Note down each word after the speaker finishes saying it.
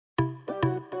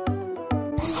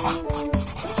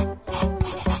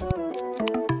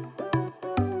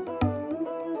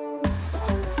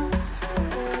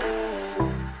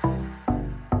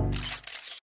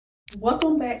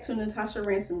back to Natasha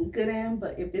Ransom Gooden,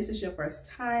 but if this is your first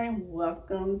time,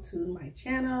 welcome to my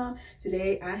channel.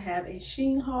 Today I have a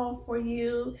Shein haul for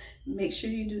you. Make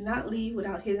sure you do not leave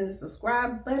without hitting the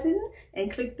subscribe button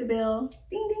and click the bell,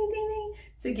 ding ding ding ding,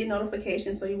 to get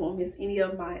notifications so you won't miss any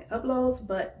of my uploads.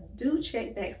 But do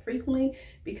check back frequently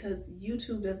because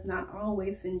YouTube does not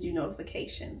always send you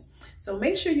notifications. So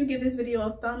make sure you give this video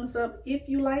a thumbs up if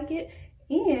you like it,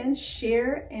 and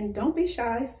share, and don't be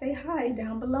shy, say hi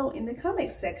down below in the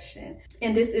comment section.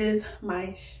 And this is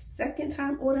my second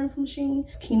time ordering from Shein.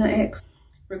 Kina X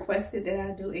requested that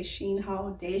I do a Shein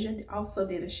haul. Deja also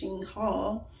did a Shein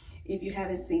haul. If you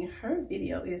haven't seen her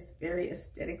video, it's very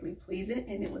aesthetically pleasing,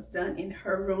 and it was done in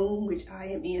her room, which I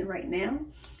am in right now.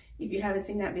 If you haven't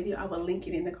seen that video, I will link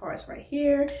it in the cards right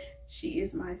here. She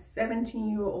is my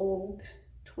 17-year-old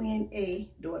twin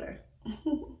A daughter.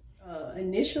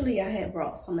 Initially, I had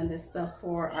brought some of this stuff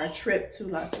for our trip to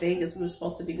Las Vegas. We were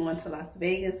supposed to be going to Las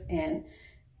Vegas and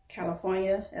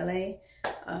California, LA,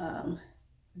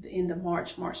 in the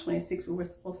March 26th. We were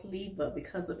supposed to leave, but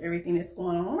because of everything that's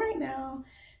going on right now,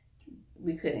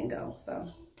 we couldn't go. So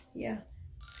yeah,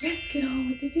 let's get on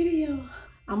with the video.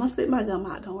 I'm gonna spit my gum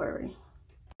out, don't worry.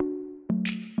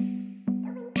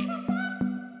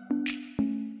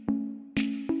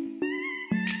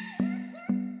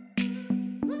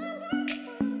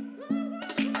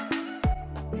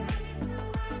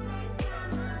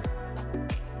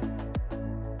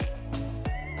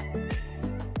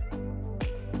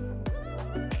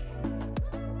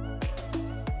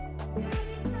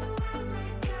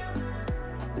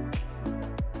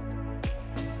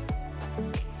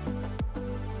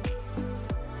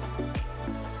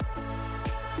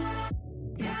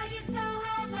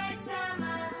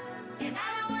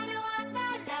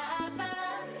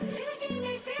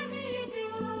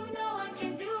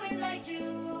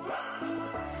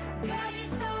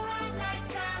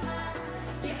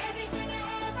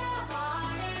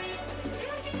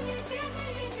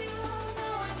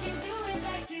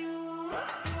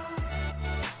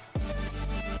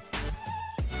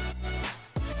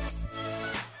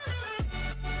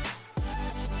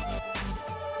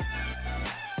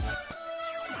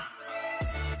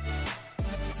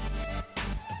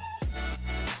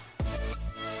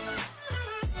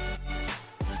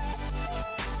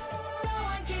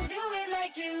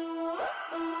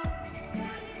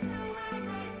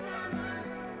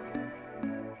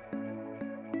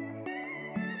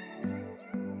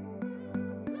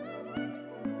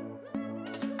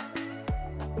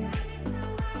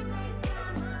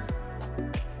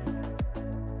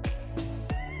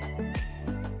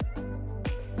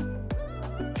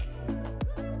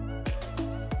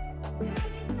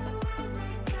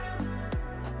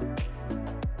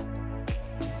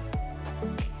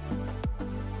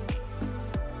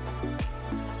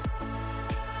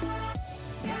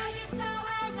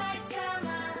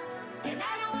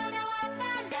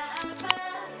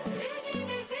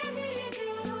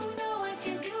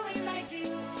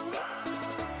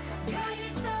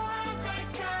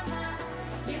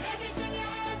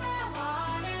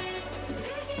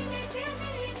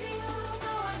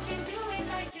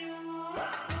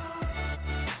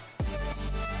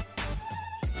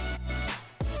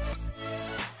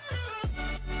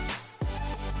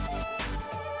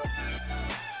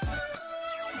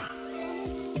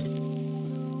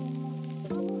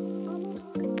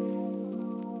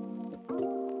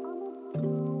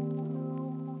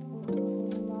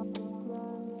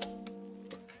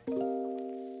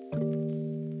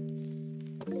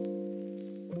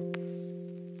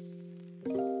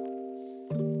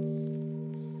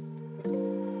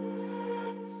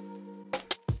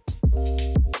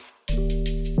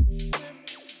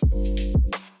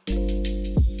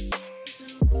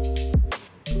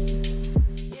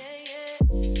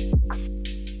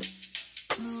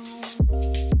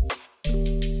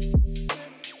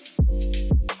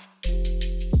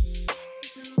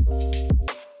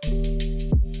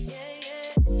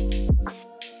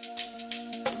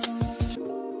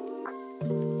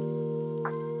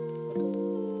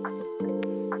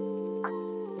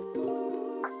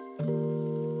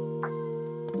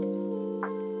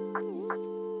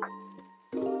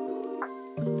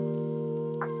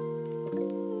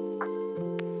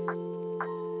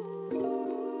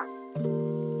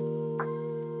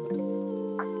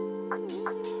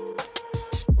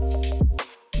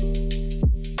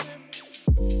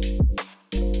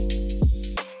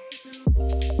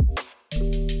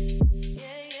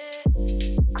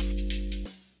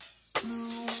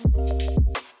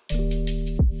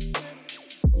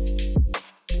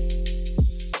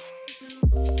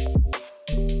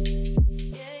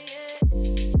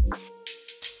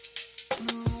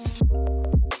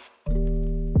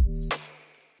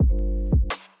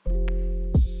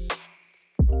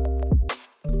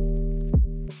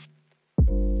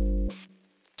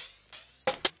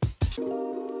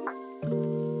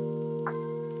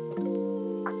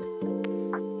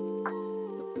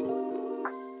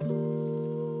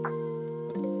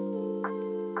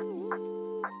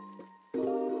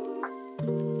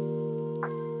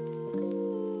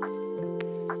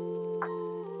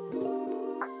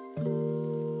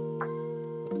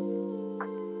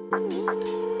 I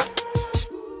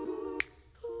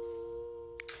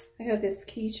got this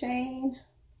keychain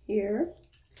here.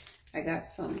 I got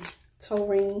some toe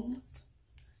rings.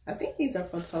 I think these are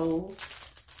for toes.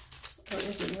 Or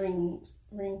is it ring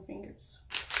fingers?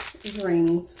 It's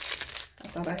rings. I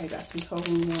thought I had got some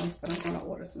toe ring ones, but I'm gonna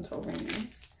order some toe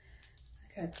rings.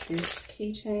 I got this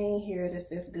keychain here that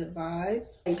says good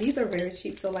vibes. And these are very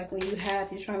cheap. So like when you're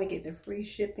trying to get the free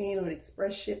shipping or the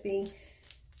express shipping,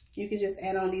 you can just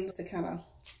add on these to kind of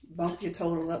bump your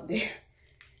total up there.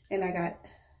 And I got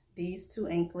these two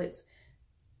anklets,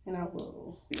 and I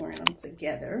will be wearing them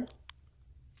together.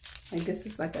 Like this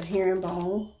is like a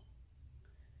herringbone.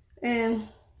 And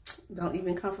don't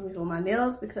even come for me for my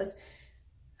nails, because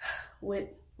with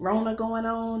Rona going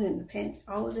on and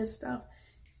all of this stuff,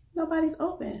 nobody's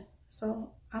open.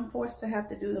 So I'm forced to have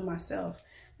to do them myself.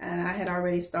 And I had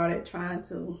already started trying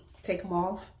to take them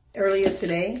off earlier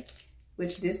today,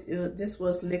 which this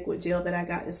was liquid gel that I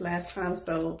got this last time.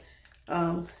 So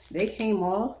they came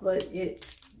off, but it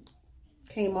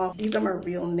came off. These are my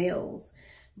real nails,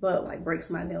 but like breaks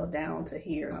my nail down to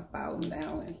here, and I file them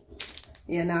down, and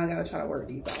yeah, now I gotta try to work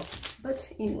these off. But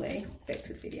anyway, back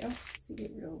to the video. See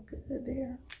it real good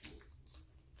there.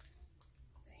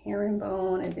 The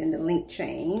herringbone, and then the link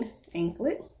chain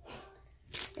anklet.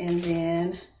 And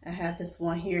then I have this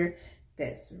one here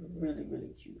that's really,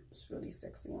 really cute. It's really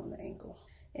sexy on the ankle.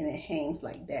 And it hangs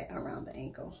like that around the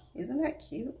ankle. Isn't that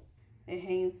cute? It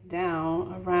hangs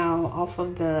down around off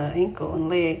of the ankle and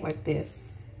leg like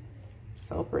this.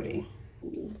 So pretty.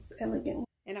 It's elegant.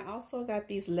 And I also got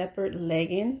these leopard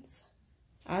leggings.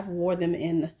 I've wore them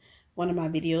in one of my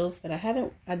videos, but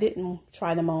I didn't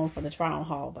try them on for the try on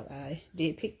haul, but I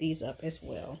did pick these up as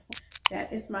well.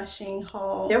 That is my Shein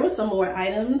haul. There were some more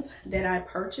items that I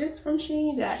purchased from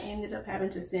Shein that I ended up having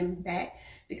to send back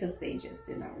because they just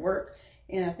did not work.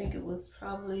 And I think it was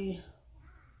probably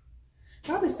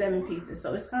 7 pieces.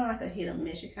 So it's kind of like a hit or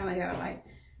miss. You kind of gotta like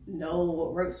know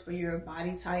what works for your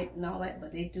body type and all that,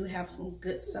 but they do have some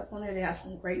good stuff on there. They have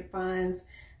some great finds.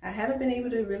 I haven't been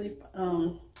able to really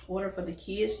order for the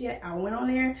kids yet. I went on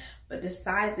there, but the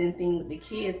sizing thing with the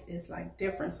kids is like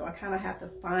different, so I kind of have to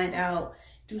find out,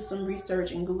 do some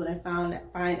research in Google and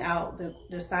find out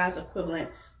the size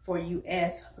equivalent for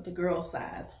US for the girl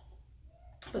size.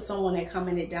 But someone had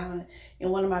commented down in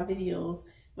one of my videos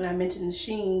when I mentioned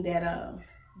Shein that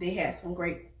they had some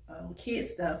great kid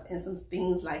stuff and some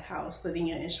things like how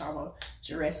SuddenYah and Shauma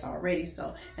dress already.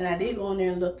 So, and I did go on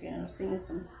there and look, and I've seen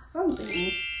some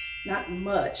things, not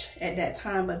much at that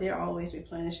time, but they're always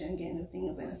replenishing and getting new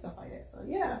things in and stuff like that. So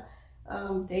yeah,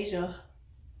 Deja,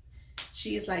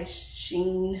 she is like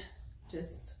Shein,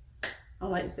 just, I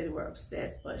don't like to say the word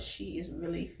obsessed, but she is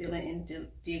really feeling and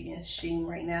digging Shein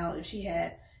right now. If she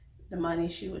had the money,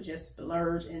 she would just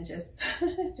splurge and just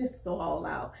just go all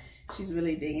out. She's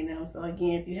really digging them. So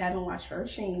again, if you haven't watched her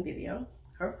Shein video,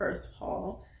 her first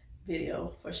haul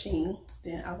video for Shein,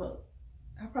 then I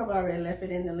probably already left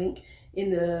it in the link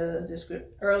in the description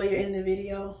earlier in the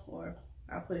video, or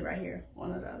I'll put it right here,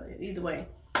 one or the other. Either way,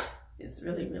 it's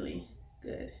really, really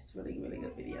good. It's really, really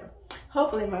good video.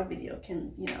 Hopefully my video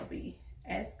can, you know, be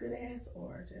as good as,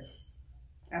 or just,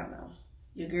 I don't know,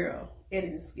 your girl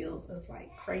editing skills is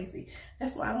like crazy.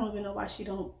 That's why I don't even know why she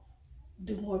don't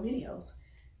do more videos.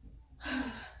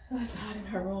 It's hot in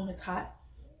her room. It's hot.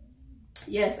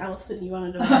 Yes, I was putting you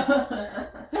on the list.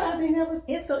 I think that was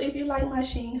it. So if you like my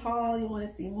Shein haul, you want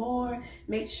to see more,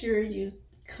 make sure you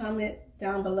comment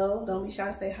down below. Don't be shy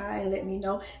to say hi and let me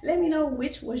know. Let me know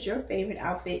which was your favorite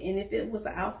outfit, and if it was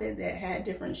an outfit that had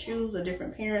different shoes or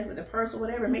different parents with a purse or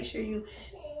whatever, make sure you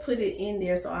put it in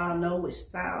there so I'll know which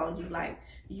style you like,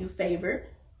 you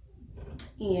favorite.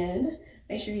 And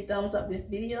make sure you thumbs up this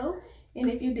video,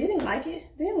 and if you didn't like it,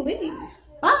 then leave.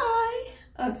 Bye.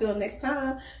 Until next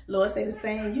time, Lord say the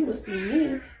same. You will see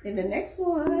me in the next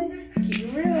one.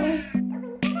 Keep it real.